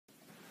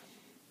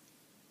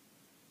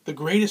The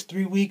greatest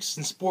 3 weeks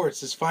in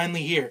sports is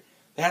finally here.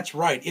 That's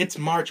right, it's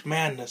March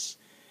Madness.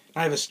 And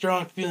I have a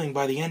strong feeling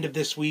by the end of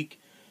this week,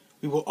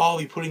 we will all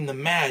be putting the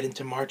mad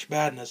into March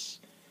Madness.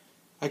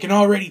 I can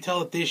already tell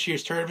that this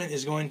year's tournament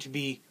is going to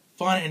be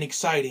fun and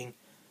exciting,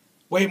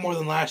 way more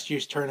than last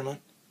year's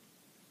tournament,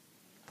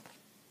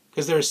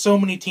 because there are so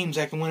many teams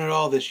that can win it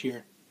all this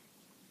year.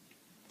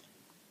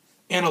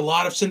 And a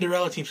lot of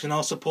Cinderella teams can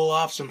also pull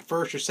off some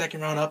first or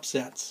second round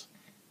upsets.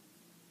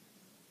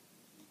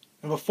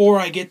 And before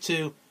I get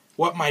to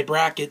what my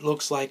bracket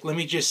looks like, let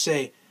me just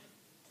say,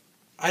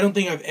 I don't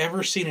think I've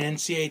ever seen an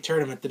NCAA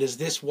tournament that is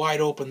this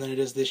wide open than it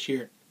is this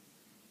year.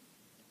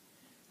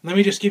 Let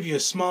me just give you a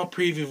small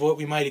preview of what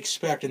we might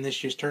expect in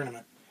this year's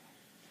tournament.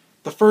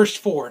 The first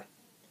 4.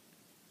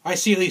 I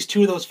see at least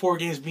 2 of those 4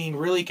 games being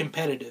really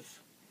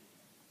competitive.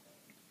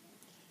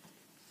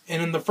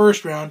 And in the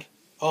first round,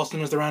 also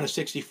known as the round of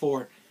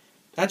 64,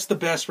 that's the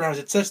best round.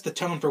 It sets the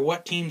tone for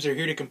what teams are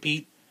here to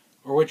compete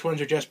or which ones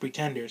are just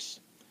pretenders.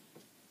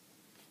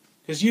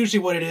 Because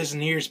usually what it is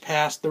in years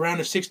past, the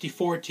round of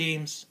 64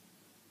 teams,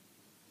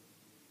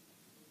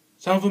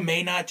 some of them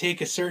may not take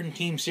a certain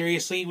team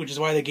seriously, which is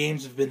why the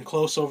games have been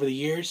close over the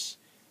years.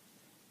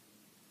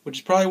 Which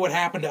is probably what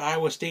happened to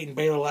Iowa State and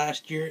Baylor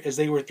last year, as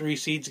they were 3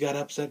 seeds, got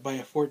upset by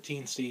a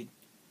 14 seed.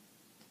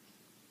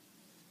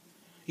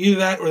 Either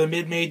that or the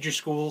mid-major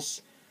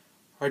schools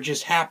are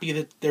just happy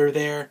that they're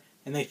there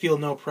and they feel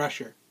no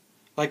pressure.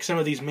 Like some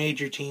of these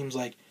major teams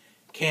like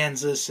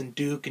Kansas and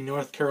Duke and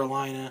North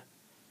Carolina.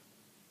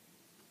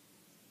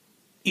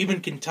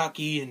 Even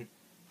Kentucky and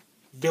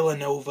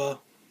Villanova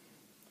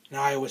and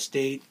Iowa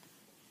State.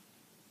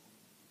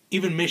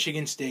 Even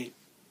Michigan State.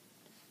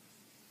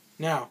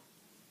 Now,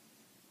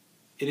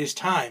 it is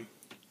time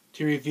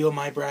to reveal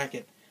my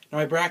bracket. Now,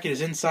 my bracket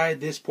is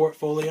inside this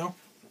portfolio.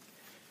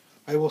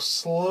 I will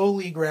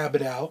slowly grab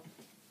it out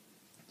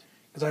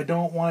because I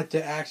don't want it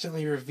to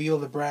accidentally reveal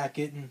the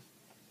bracket and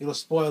it'll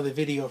spoil the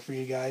video for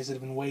you guys that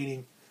have been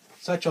waiting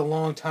such a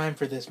long time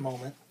for this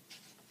moment.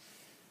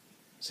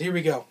 So here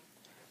we go.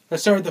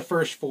 Let's start with the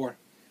first 4.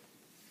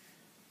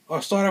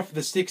 I'll start off with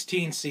the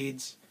 16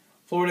 seeds,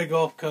 Florida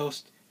Gulf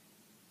Coast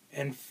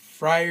and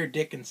Friar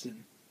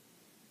Dickinson.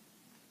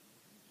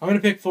 I'm going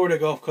to pick Florida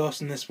Gulf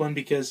Coast in this one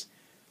because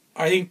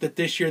I think that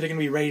this year they're going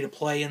to be ready to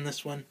play in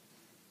this one.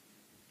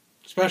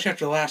 Especially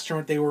after the last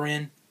tournament they were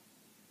in.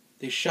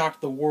 They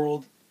shocked the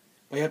world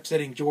by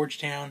upsetting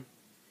Georgetown.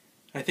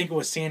 I think it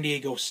was San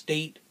Diego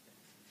State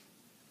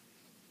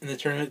in the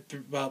tournament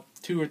about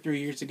 2 or 3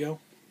 years ago.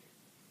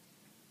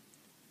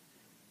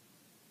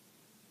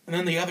 And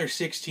then the other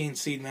 16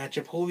 seed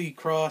matchup, Holy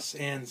Cross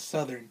and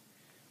Southern.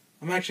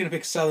 I'm actually going to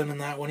pick Southern in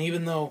that one,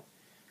 even though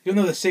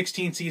the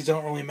 16 seeds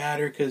don't really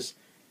matter, because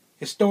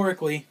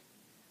historically,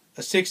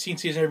 a 16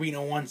 seed has never beaten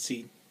a 1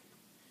 seed.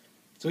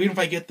 So even if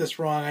I get this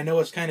wrong, I know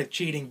it's kind of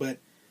cheating, but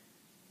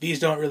these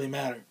don't really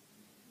matter.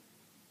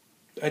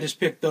 I just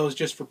picked those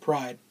just for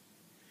pride.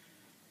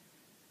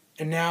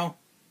 And now,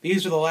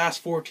 these are the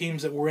last 4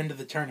 teams that were into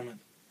the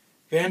tournament.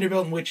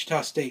 Vanderbilt and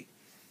Wichita State.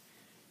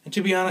 And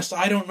to be honest,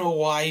 I don't know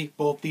why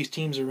both these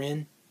teams are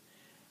in.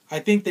 I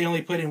think they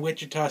only put in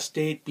Wichita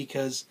State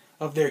because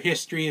of their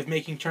history of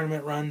making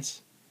tournament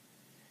runs.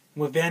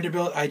 And with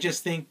Vanderbilt, I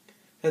just think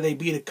that they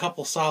beat a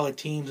couple solid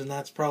teams, and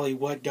that's probably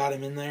what got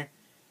them in there.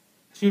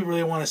 So people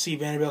really want to see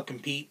Vanderbilt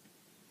compete.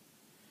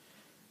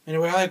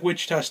 Anyway, I like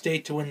Wichita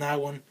State to win that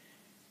one,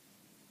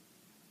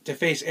 to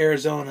face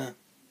Arizona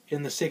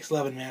in the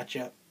 6-11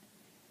 matchup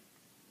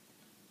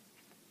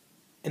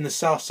in the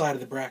south side of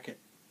the bracket.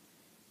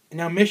 And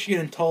now Michigan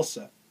and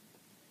Tulsa.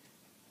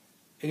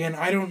 Again,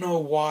 I don't know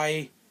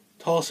why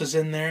Tulsa's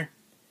in there,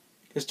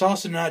 because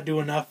Tulsa did not do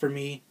enough for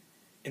me,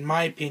 in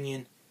my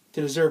opinion,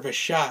 to deserve a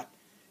shot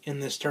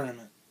in this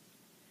tournament.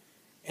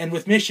 And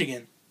with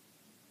Michigan,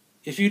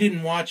 if you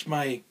didn't watch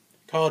my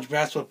college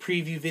basketball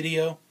preview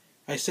video,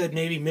 I said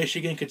maybe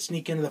Michigan could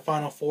sneak into the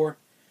Final Four.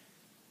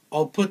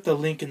 I'll put the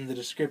link in the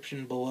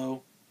description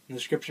below, in the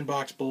description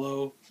box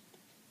below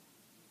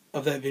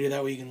of that video.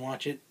 That way you can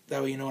watch it.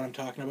 That way you know what I'm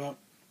talking about.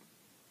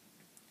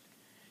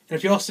 And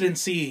if you also didn't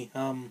see,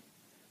 I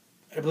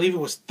believe it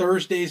was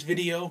Thursday's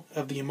video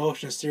of the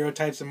emotion and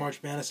stereotypes of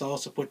March Madness, I'll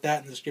also put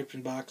that in the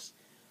description box,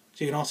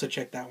 so you can also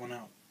check that one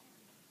out.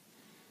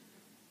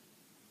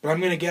 But I'm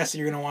going to guess that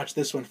you're going to watch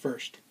this one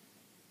first.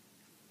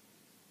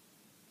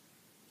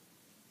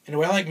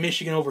 Anyway, I like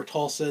Michigan over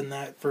Tulsa in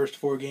that first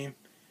 4 game.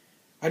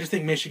 I just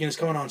think Michigan is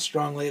coming on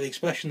strong lately,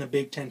 especially in the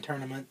Big Ten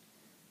tournament.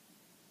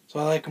 So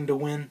I like them to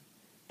win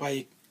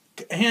by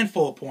a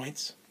handful of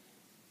points.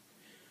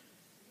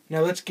 Now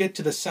let's get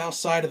to the south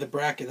side of the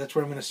bracket. That's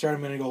where I'm going to start.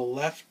 I'm going to go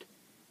left.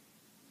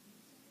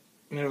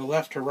 I'm going to go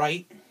left to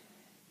right.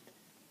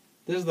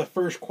 This is the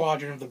first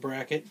quadrant of the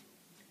bracket.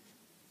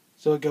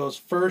 So it goes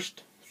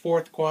first,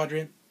 fourth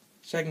quadrant,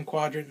 second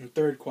quadrant, and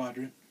third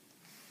quadrant.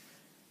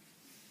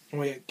 And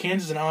we got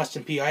Kansas and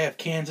Austin Peay. I have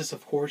Kansas,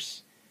 of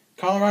course.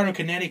 Colorado and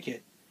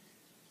Connecticut.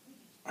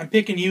 I'm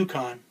picking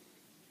UConn,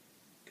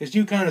 because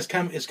UConn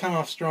has come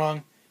off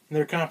strong in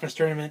their conference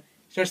tournament.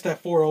 It's just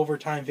that 4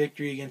 overtime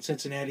victory against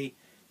Cincinnati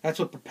That's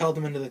what propelled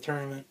them into the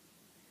tournament.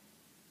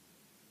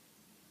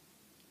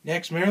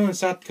 Next, Maryland,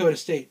 South Dakota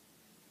State.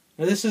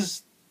 Now this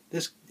is a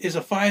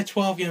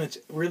 5-12 game that's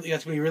going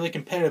to be really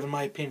competitive in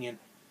my opinion.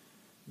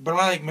 But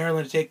I like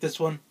Maryland to take this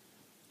one.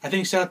 I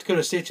think South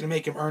Dakota State's going to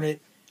make them earn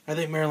it. I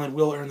think Maryland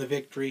will earn the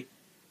victory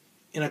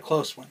in a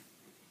close one.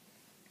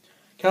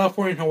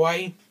 California and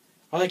Hawaii.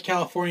 I like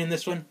California in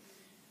this one.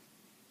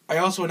 I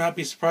also would not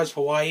be surprised if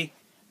Hawaii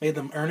made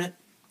them earn it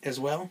as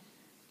well.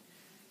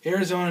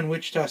 Arizona and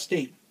Wichita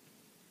State.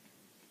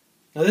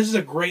 Now this is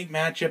a great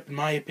matchup in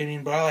my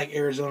opinion, but I like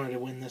Arizona to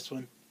win this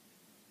one.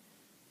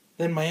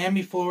 Then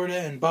Miami, Florida,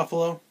 and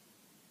Buffalo.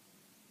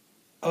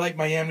 I like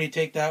Miami to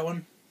take that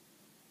one.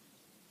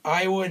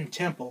 Iowa and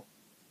Temple.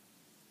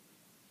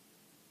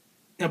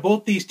 Now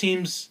both these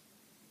teams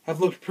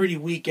have looked pretty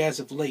weak as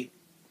of late,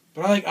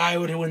 but I like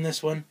Iowa to win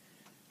this one.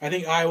 I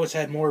think Iowa's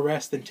had more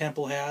rest than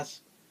Temple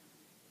has,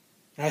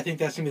 and I think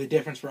that's going to be the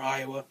difference for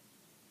Iowa.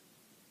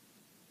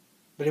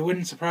 But it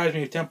wouldn't surprise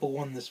me if Temple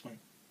won this one.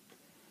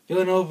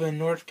 Villanova and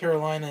North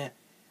Carolina,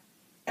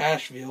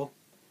 Asheville.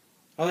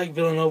 I like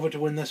Villanova to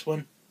win this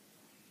one.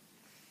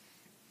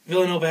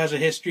 Villanova has a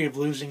history of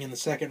losing in the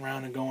second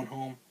round and going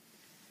home,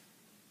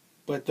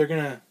 but they're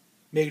going to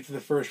make it to the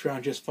first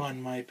round just fine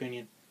in my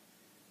opinion.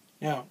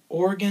 Now,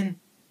 Oregon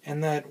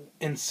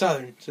and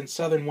Southern, since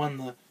Southern won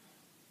the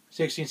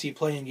 16-seed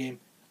playing game,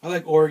 I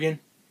like Oregon.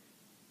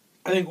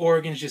 I think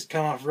Oregon's just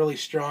come off really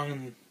strong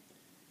in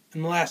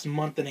the last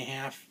month and a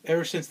half.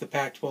 Ever since the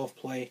Pac-12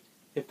 play,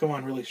 they've come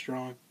on really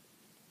strong.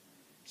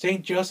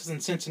 St. Joseph's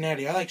and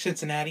Cincinnati. I like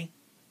Cincinnati.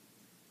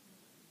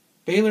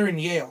 Baylor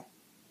and Yale.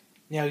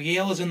 Now,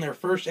 Yale is in their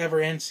first ever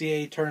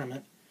NCAA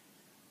tournament,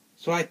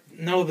 so I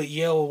know that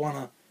Yale will want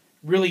to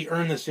really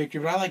earn this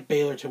victory, but I like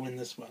Baylor to win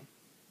this one.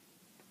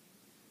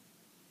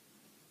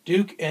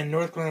 Duke and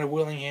North Carolina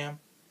Willingham.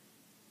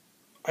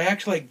 I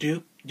actually like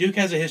Duke. Duke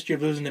has a history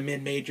of losing to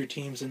mid-major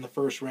teams in the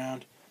first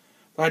round,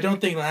 but I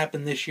don't think it'll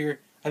happen this year.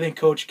 I think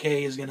Coach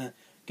K is going to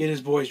get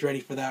his boys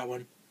ready for that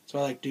one, so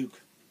I like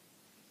Duke.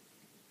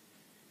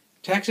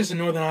 Texas and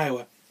Northern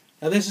Iowa.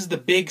 Now this is the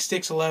big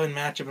 6-11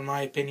 matchup in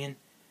my opinion.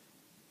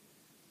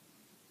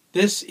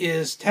 This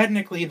is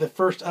technically the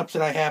first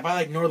upset I have. I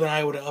like Northern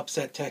Iowa to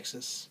upset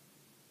Texas.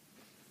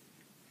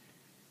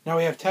 Now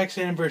we have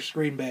Texas A&M versus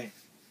Green Bay.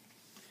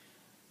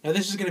 Now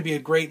this is going to be a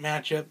great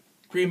matchup.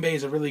 Green Bay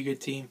is a really good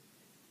team,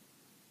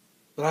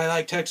 but I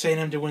like Texas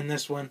A&M to win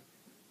this one.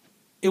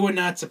 It would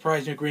not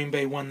surprise me if Green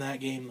Bay won that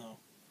game, though.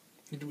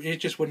 It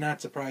just would not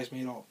surprise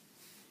me at all.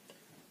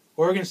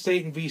 Oregon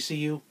State and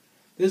VCU.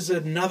 This is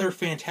another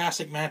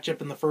fantastic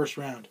matchup in the first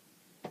round,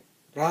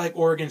 but I like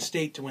Oregon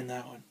State to win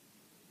that one.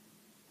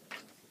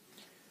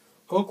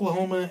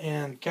 Oklahoma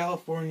and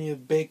California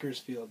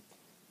Bakersfield.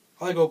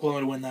 I like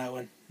Oklahoma to win that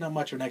one. Not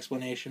much of an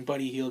explanation.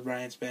 Buddy Hield,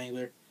 Ryan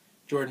Spangler,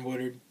 Jordan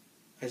Woodard,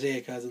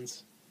 Isaiah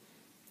Cousins.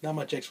 Not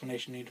much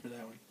explanation needed for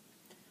that one.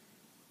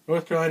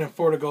 North Carolina and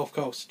Florida Gulf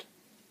Coast.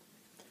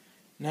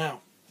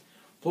 Now,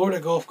 Florida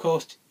Gulf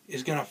Coast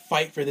is going to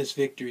fight for this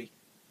victory.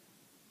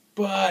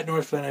 But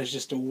North Carolina is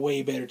just a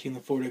way better team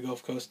than Florida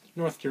Gulf Coast.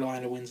 North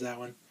Carolina wins that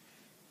one.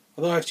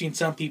 Although I've seen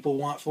some people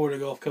want Florida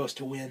Gulf Coast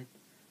to win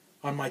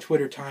on my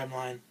Twitter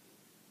timeline.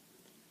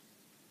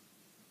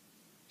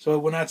 So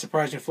it would not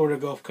surprise me if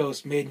Florida Gulf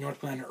Coast made North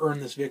Carolina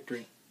earn this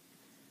victory.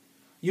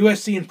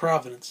 USC and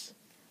Providence.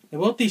 Now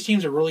both these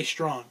teams are really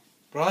strong,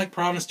 but I like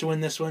Providence to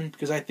win this one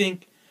because I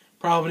think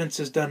Providence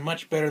has done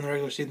much better in the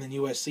regular season than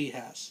USC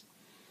has.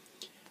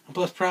 And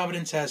plus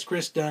Providence has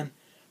Chris Dunn,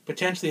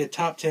 potentially a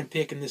top 10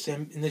 pick in this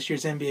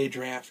year's NBA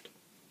draft.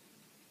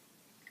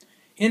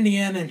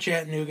 Indiana and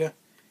Chattanooga.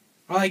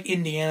 I like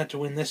Indiana to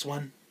win this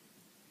one.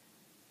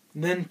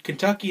 And then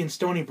Kentucky and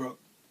Stony Brook.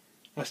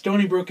 Now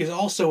Stony Brook is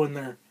also in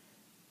their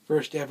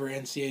first ever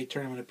NCAA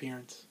tournament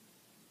appearance.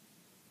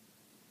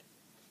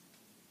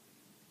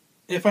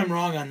 If I'm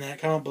wrong on that,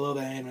 comment below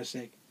that I made a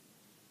mistake.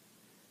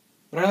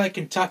 But I like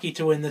Kentucky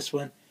to win this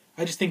one.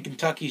 I just think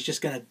Kentucky's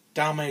just going to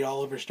dominate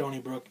all over Stony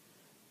Brook.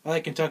 I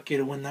like Kentucky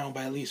to win that one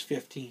by at least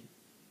 15.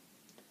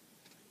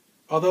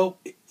 Although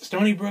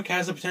Stony Brook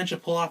has the potential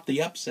to pull off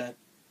the upset,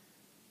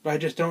 but I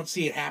just don't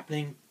see it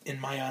happening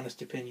in my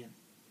honest opinion.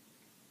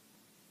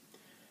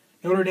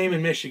 Notre Dame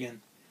and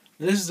Michigan.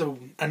 This is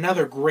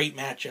another great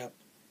matchup.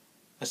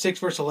 A 6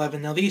 versus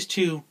 11. Now these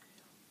two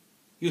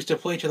used to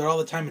play each other all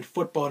the time in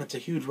football, and it's a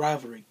huge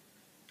rivalry.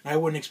 And I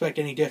wouldn't expect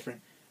any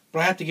different. But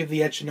I have to give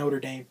the edge to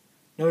Notre Dame.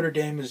 Notre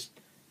Dame has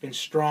been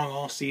strong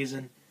all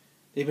season.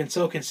 They've been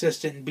so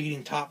consistent in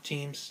beating top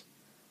teams.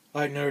 I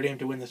like Notre Dame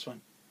to win this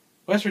one.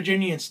 West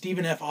Virginia and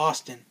Stephen F.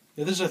 Austin.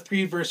 Now this is a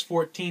 3 versus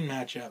 14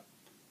 matchup.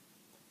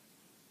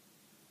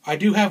 I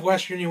do have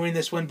West Virginia win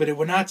this one, but it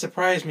would not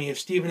surprise me if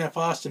Stephen F.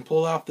 Austin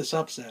pulled off this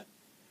upset.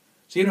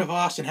 Stephen F.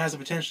 Austin has the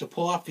potential to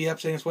pull off the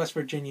upset against West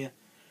Virginia,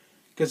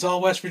 because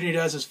all West Virginia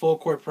does is full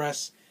court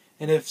press,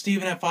 and if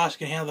Stephen F.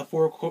 Austin can handle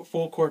the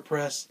full court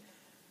press,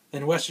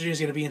 then West Virginia is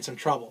going to be in some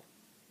trouble.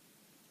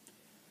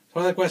 So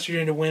I like West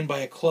Virginia to win by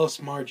a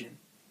close margin.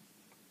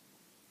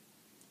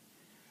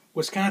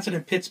 Wisconsin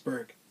and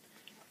Pittsburgh.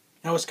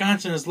 Now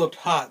Wisconsin has looked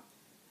hot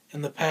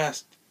in the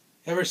past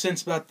ever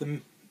since about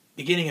the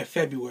beginning of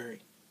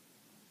February.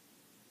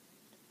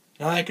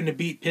 And I like them to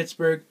beat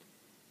Pittsburgh,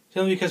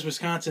 simply because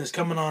Wisconsin is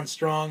coming on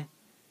strong.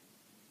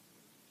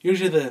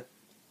 Usually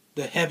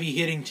the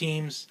heavy-hitting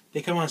teams,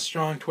 they come on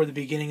strong toward the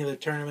beginning of the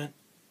tournament.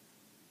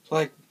 So I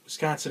like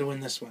Wisconsin to win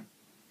this one.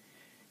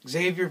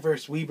 Xavier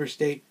versus Weber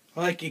State.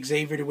 I like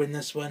Xavier to win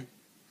this one.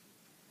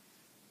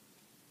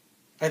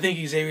 I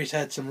think Xavier's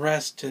had some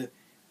rest to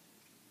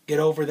get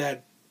over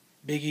that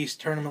Big East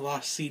tournament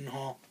loss to Seton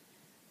Hall.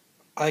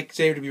 I like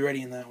Xavier to be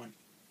ready in that one.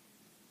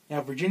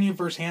 Now, Virginia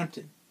versus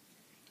Hampton.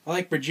 I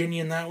like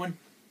Virginia in that one.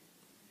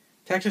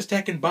 Texas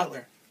Tech and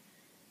Butler.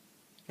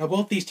 Now,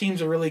 both these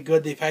teams are really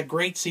good. They've had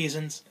great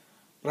seasons,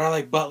 but I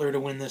like Butler to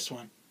win this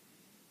one.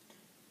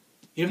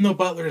 Even though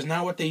Butler is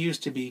not what they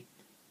used to be,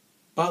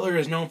 Butler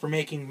is known for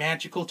making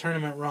magical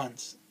tournament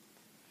runs.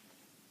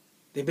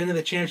 They've been to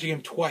the championship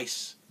game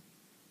twice.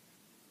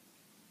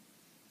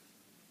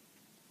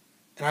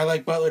 And I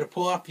like Butler to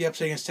pull off the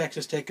upset against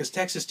Texas Tech, because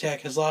Texas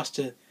Tech has lost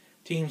to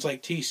teams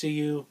like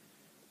TCU.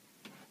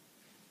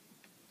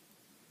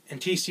 And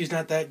TCU's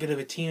not that good of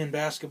a team in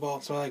basketball,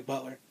 so I like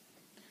Butler.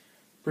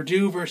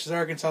 Purdue versus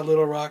Arkansas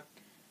Little Rock.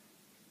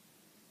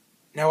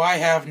 Now, I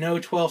have no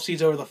 12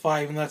 seeds over the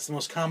 5, and that's the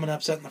most common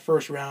upset in the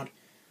first round.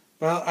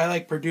 But I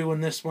like Purdue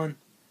in this one.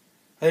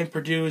 I think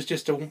Purdue is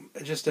just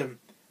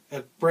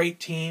a great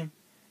team.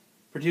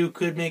 Purdue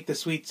could make the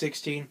Sweet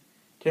 16,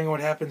 depending on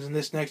what happens in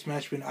this next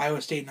match between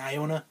Iowa State and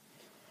Iona.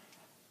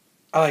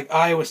 I like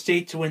Iowa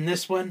State to win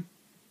this one.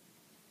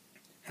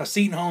 Now,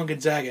 Seton Hall and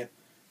Gonzaga.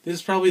 This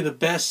is probably the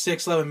best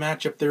 6-11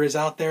 matchup there is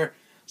out there.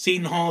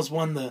 Seton Hall has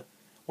won the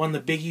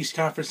Big East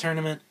Conference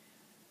tournament,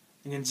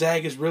 and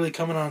Gonzaga is really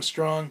coming on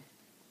strong.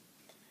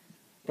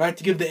 But I have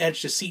to give the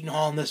edge to Seton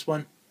Hall in this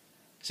one.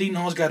 Seton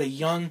Hall's got a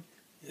young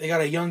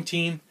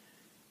team,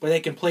 but they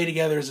can play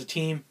together as a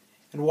team.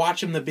 And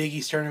watch them in the Big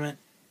East tournament.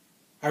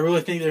 I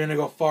really think they're going to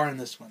go far in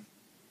this one.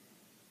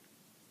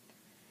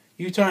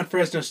 Utah and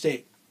Fresno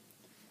State.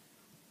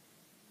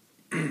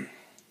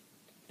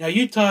 Now,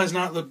 Utah has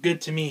not looked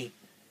good to me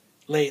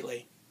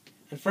lately.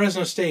 And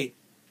Fresno State,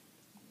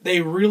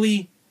 I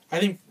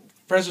think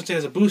Fresno State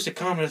has a boost of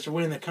confidence for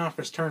winning the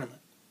conference tournament.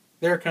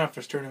 Their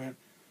conference tournament.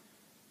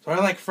 So I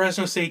like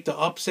Fresno State to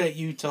upset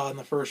Utah in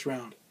the first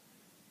round.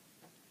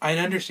 I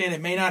understand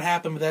it may not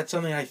happen, but that's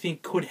something I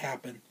think could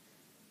happen. And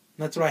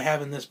that's what I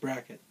have in this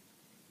bracket.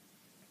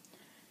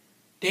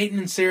 Dayton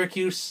and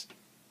Syracuse.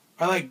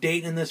 I like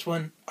Dayton in this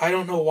one. I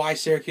don't know why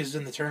Syracuse is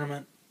in the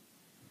tournament.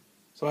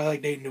 So I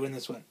like Dayton to win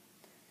this one.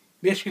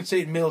 Michigan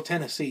State and Middle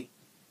Tennessee.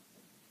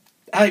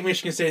 I like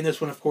Michigan State in this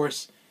one, of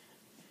course.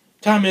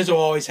 Tom Izzo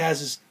always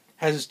has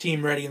his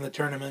team ready in the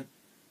tournament.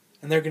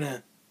 And I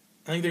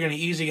think they're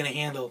easily gonna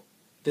handle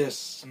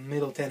this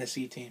Middle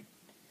Tennessee team.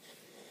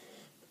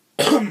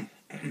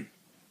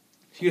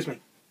 Excuse me.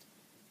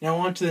 Now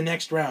on to the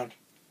next round.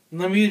 And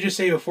let me just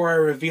say before I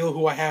reveal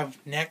who I have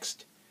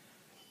next,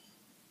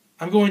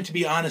 I'm going to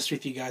be honest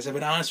with you guys. I've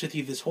been honest with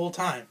you this whole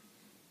time.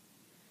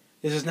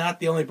 This is not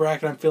the only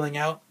bracket I'm filling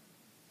out.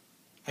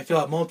 I fill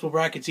out multiple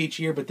brackets each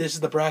year, but this is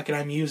the bracket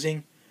I'm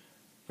using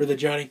for the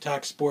Johnny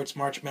Talk Sports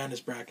March Madness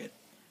bracket.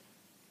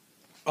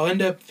 I'll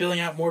end up filling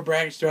out more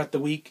brackets throughout the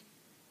week.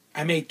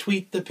 I may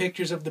tweet the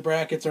pictures of the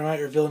brackets, or I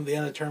might reveal them at the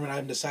end of the tournament. I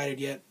haven't decided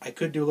yet. I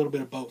could do a little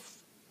bit of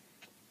both.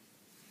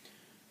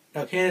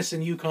 Now, Kansas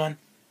and UConn.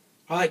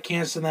 I like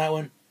Kansas in that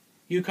one.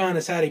 UConn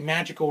has had a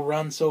magical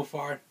run so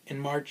far in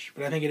March,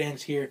 but I think it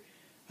ends here.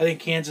 I think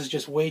Kansas is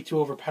just way too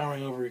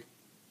overpowering over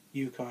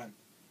UConn.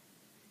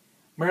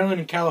 Maryland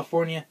and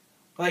California.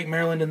 I like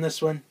Maryland in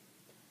this one.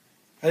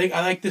 I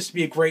like this to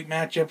be a great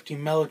matchup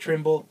between Melo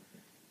Trimble,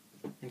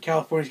 and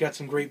California's got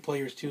some great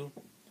players too.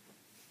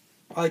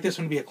 I like this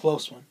one to be a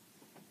close one.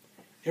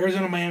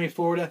 Arizona, Miami,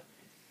 Florida.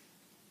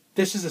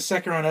 This is a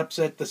second round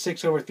upset, the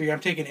 6-3. I'm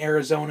taking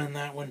Arizona in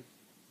that one.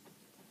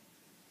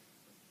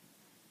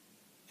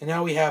 And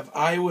now we have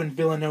Iowa and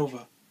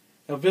Villanova.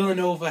 Now,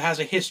 Villanova has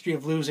a history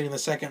of losing in the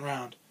second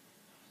round,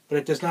 but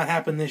it does not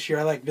happen this year.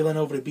 I like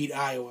Villanova to beat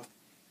Iowa.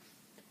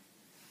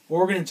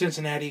 Oregon and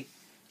Cincinnati.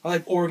 I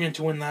like Oregon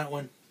to win that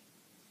one.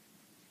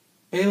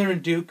 Baylor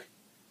and Duke.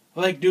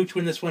 I like Duke to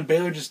win this one.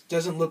 Baylor just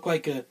doesn't look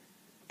like a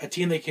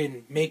team that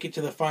can make it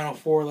to the Final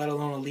Four, let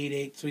alone Elite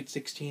 8, Sweet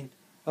 16.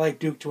 I like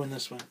Duke to win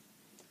this one.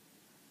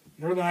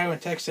 Northern Iowa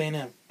and Texas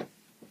A&M.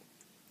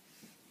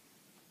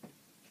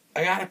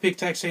 I gotta pick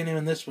Texas A&M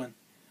in this one.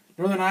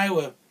 Northern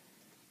Iowa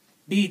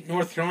beat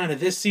North Carolina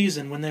this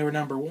season when they were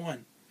number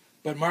 1,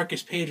 but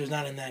Marcus Page was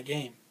not in that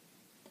game.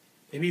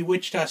 They beat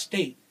Wichita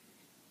State.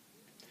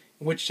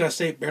 And Wichita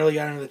State barely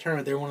got into the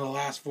tournament. They were one of the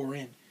last 4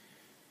 in.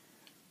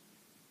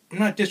 I'm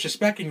not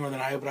disrespecting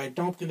Northern Iowa, but I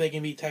don't think they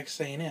can beat Texas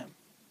A&M.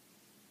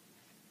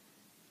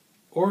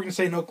 Oregon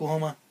State and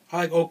Oklahoma. I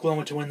like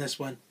Oklahoma to win this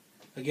one.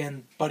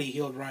 Again, Buddy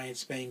Hield, Ryan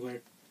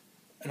Spangler,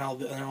 and all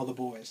the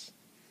boys.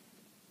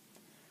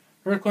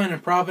 North Carolina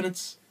and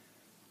Providence.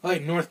 I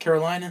like North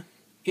Carolina.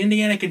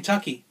 Indiana,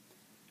 Kentucky.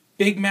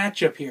 Big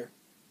matchup here.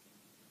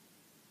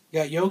 You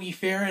got Yogi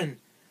Ferrell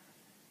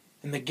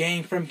and the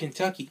gang from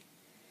Kentucky.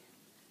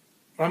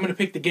 But I'm going to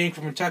pick the game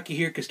from Kentucky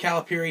here because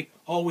Calipari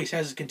always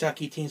has his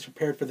Kentucky teams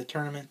prepared for the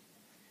tournament.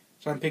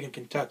 So I'm picking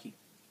Kentucky.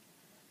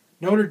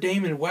 Notre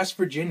Dame and West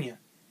Virginia.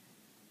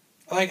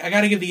 I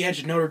got to give the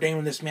edge to Notre Dame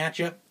in this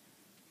matchup.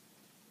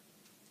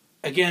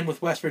 Again,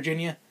 with West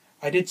Virginia,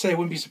 I did say I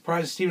wouldn't be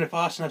surprised if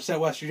Austin upset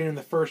West Virginia in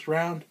the first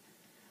round.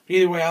 But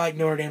either way, I like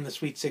Notre Dame in the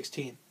Sweet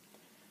 16.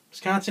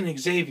 Wisconsin and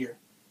Xavier.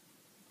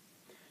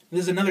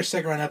 This is another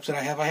second round upset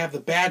I have. I have the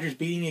Badgers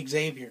beating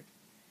Xavier.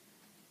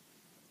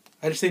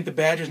 I just think the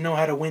Badgers know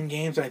how to win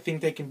games, and I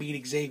think they can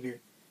beat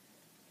Xavier.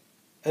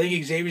 I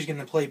think Xavier's going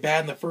to play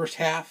bad in the first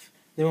half.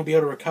 They won't be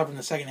able to recover in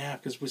the second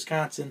half because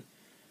Wisconsin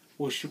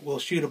will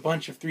shoot a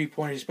bunch of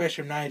three-pointers,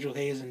 especially from Nigel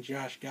Hayes and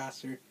Josh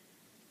Gosser.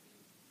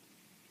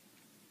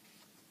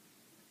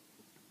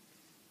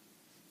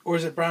 Or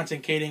is it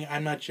Bronson Kading?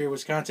 I'm not sure.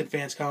 Wisconsin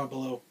fans, comment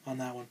below on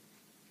that one.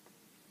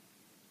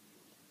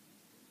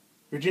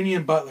 Virginia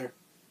and Butler.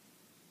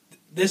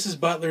 This is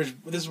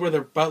where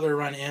the Butler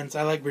run ends.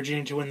 I like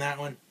Virginia to win that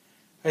one.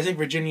 I think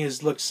Virginia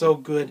has looked so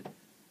good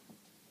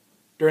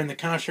during the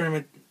conference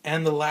tournament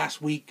and the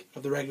last week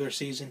of the regular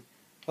season.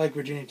 I like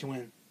Virginia to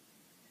win.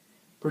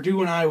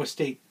 Purdue and Iowa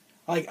State.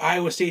 I like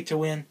Iowa State to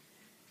win,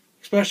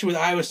 especially with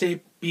Iowa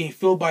State being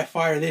fueled by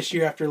fire this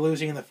year after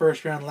losing in the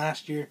first round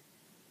last year.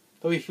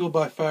 They'll be fueled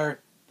by fire.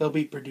 They'll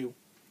beat Purdue,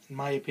 in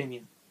my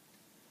opinion.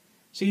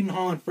 Seton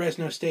Hall and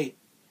Fresno State.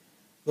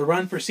 The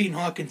run for Seton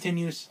Hall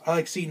continues. I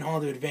like Seton Hall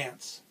to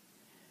advance.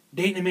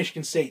 Dayton and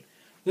Michigan State.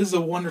 This is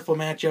a wonderful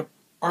matchup.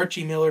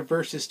 Archie Miller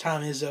versus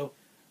Tom Izzo.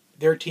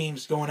 Their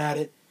teams going at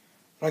it.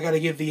 But I got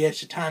to give the edge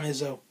to Tom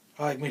Izzo.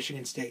 I like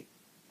Michigan State.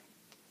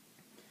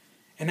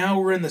 And now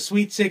we're in the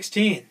Sweet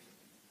 16.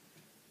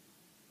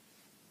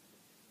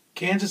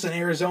 Kansas and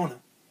Arizona.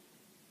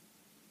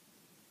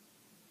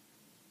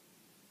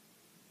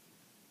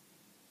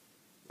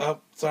 Oh,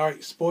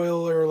 sorry.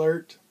 Spoiler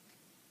alert.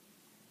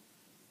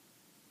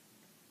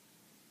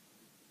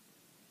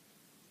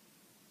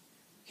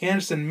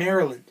 Kansas and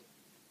Maryland.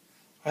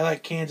 I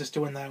like Kansas to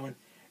win that one.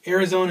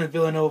 Arizona and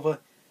Villanova.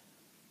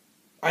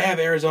 I have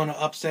Arizona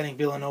upsetting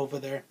Villanova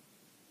there.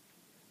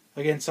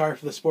 Again, sorry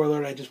for the spoiler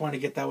alert. I just wanted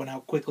to get that one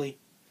out quickly.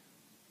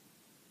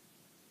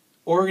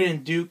 Oregon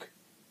and Duke.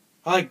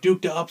 I like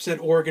Duke to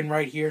upset Oregon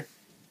right here.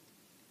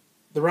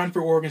 The run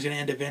for Oregon is going to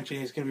end eventually.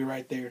 It's going to be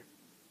right there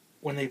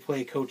when they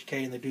play Coach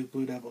K and the Duke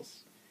Blue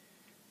Devils.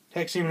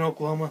 Texas A&M and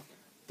Oklahoma.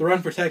 The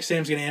run for Texas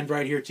A&M is going to end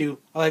right here too.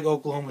 I like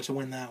Oklahoma to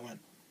win that one.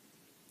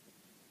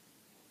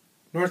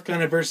 North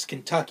Carolina versus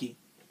Kentucky.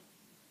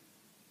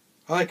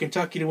 I like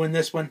Kentucky to win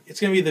this one. It's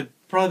going to be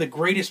probably the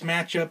greatest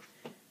matchup.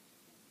 I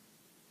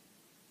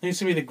think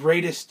it's going to be the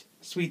greatest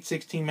Sweet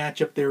 16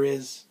 matchup there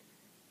is.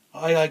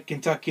 I like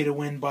Kentucky to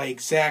win by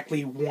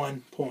exactly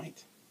 1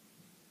 point.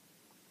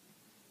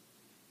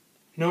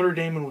 Notre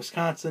Dame and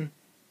Wisconsin.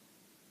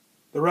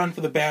 The run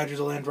for the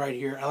Badgers will end right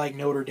here. I like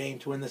Notre Dame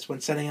to win this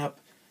one, setting up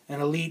an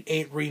Elite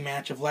 8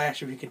 rematch of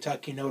last year between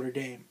Kentucky and Notre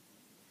Dame.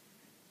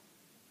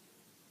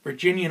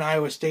 Virginia and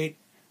Iowa State.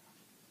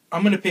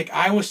 I'm going to pick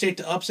Iowa State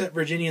to upset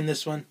Virginia in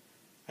this one.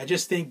 I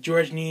just think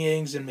George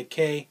Niangs and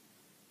McKay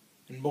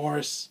and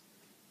Morris,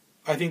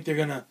 I think they're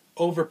going to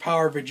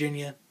overpower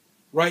Virginia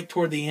right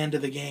toward the end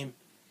of the game,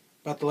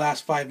 about the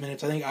last 5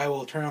 minutes. I think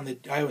Iowa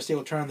State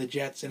will turn on the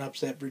Jets and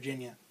upset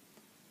Virginia.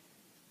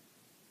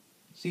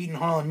 Seton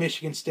Hall and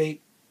Michigan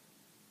State.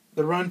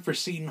 The run for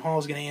Seton Hall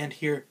is going to end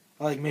here.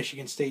 I like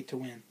Michigan State to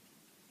win.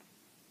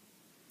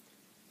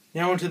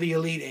 Now into the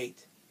Elite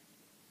 8.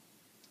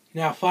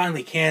 Now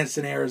finally, Kansas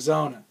and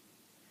Arizona.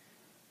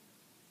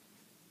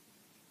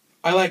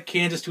 I like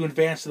Kansas to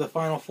advance to the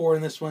Final Four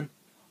in this one.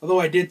 Although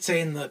I did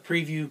say in the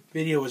preview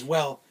video as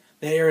well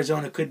that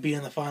Arizona could be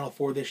in the Final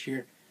Four this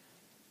year.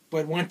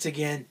 But once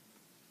again,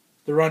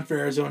 the run for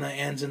Arizona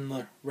ends in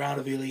the round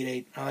of the Elite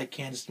 8. I like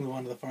Kansas to move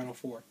on to the Final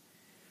Four.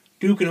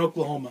 Duke and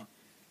Oklahoma.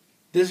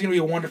 This is going to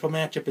be a wonderful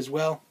matchup as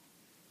well.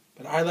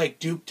 But I like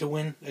Duke to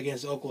win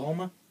against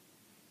Oklahoma.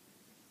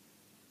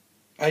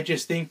 I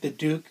just think that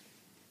Duke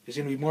is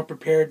going to be more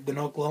prepared than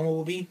Oklahoma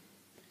will be.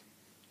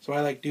 So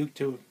I like Duke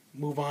to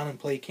move on and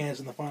play Kansas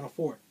in the Final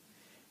Four.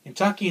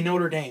 Kentucky and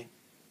Notre Dame.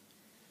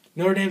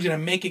 Notre Dame's going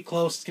to make it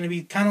close. It's going to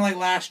be kind of like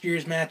last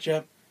year's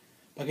matchup,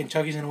 but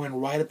Kentucky's going to win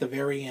right at the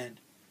very end.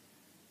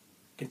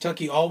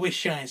 Kentucky always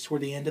shines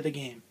toward the end of the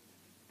game.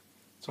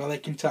 So I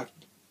like Kentucky.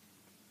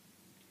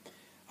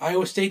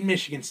 Iowa State and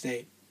Michigan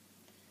State.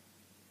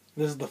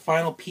 This is the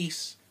final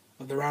piece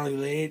of the round of the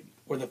Elite 8,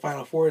 where the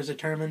Final Four is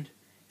determined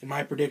in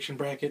my prediction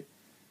bracket.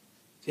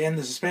 To end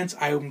the suspense,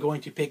 I am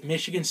going to pick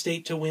Michigan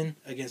State to win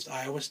against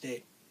Iowa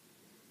State.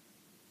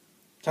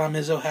 Tom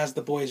Izzo has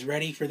the boys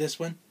ready for this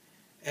one,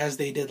 as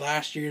they did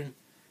last year in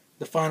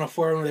the Final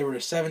Four when they were a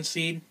 7th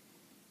seed.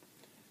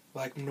 I'd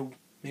like them to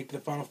make the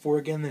Final Four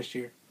again this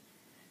year.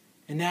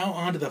 And now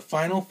on to the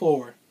Final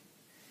Four.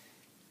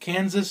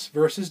 Kansas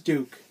versus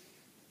Duke.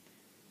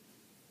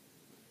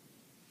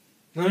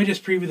 Let me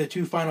just preview the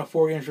two Final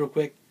Four games real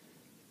quick.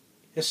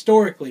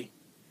 Historically,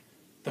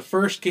 the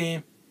first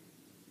game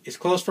is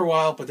close for a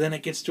while, but then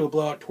it gets to a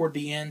blowout toward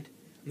the end.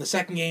 And the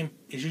second game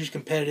is usually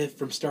competitive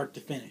from start to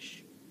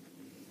finish.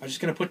 I'm just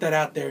going to put that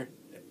out there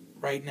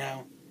right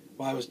now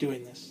while I was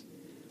doing this.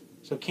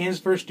 So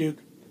Kansas versus Duke.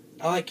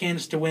 I like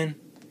Kansas to win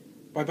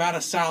by about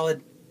a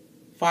solid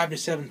 5 to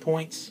 7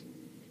 points.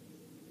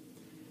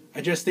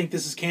 I just think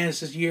this is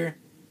Kansas' year.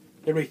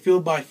 They're going to be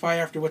fueled by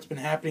fire after what's been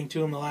happening to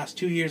them the last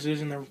 2 years,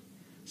 losing the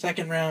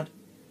second round.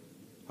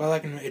 I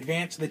like them to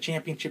advance to the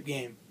championship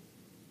game.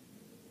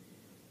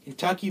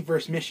 Kentucky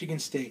versus Michigan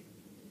State.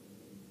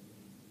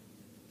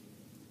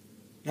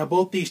 Now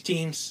both these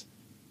teams,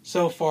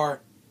 so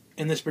far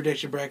in this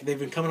prediction bracket, they've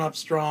been coming up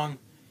strong,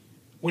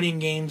 winning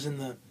games in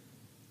the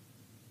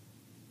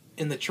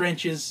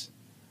trenches.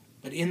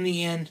 But in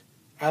the end,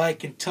 I like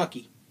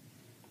Kentucky,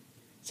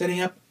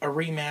 setting up a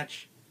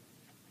rematch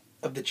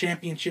of the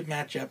championship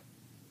matchup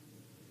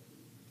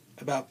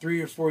about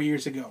 3 or 4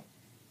 years ago.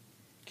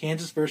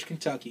 Kansas versus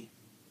Kentucky.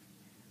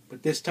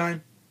 But this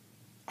time,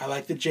 I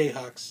like the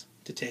Jayhawks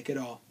to take it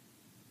all.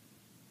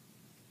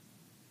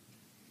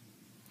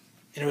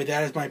 Anyway,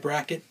 that is my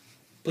bracket.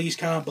 Please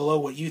comment below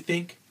what you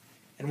think.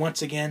 And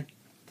once again,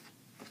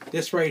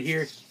 this right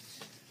here,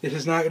 this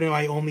is not going to be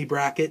my only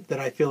bracket that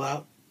I fill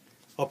out.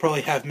 I'll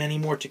probably have many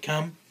more to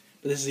come,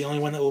 but this is the only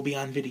one that will be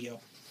on video.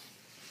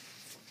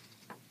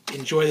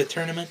 Enjoy the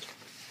tournament.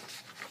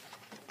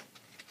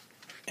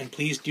 And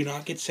please do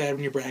not get sad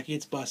when your bracket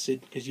gets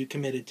busted because you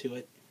committed to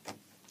it.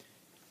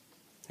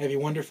 Have a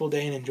wonderful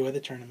day and enjoy the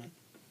tournament.